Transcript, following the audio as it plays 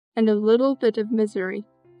and a little bit of misery.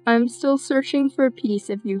 I'm still searching for a piece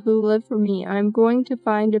of you who live for me. I'm going to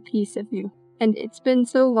find a piece of you. And it's been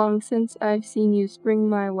so long since I've seen you spring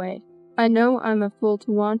my way. I know I'm a fool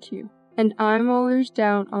to want you, and I'm always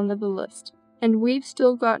down on the list. And we've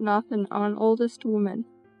still got nothing on oldest woman.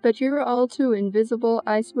 But you're all too invisible.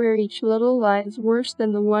 I swear each little lie is worse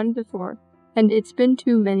than the one before. And it's been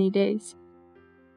too many days.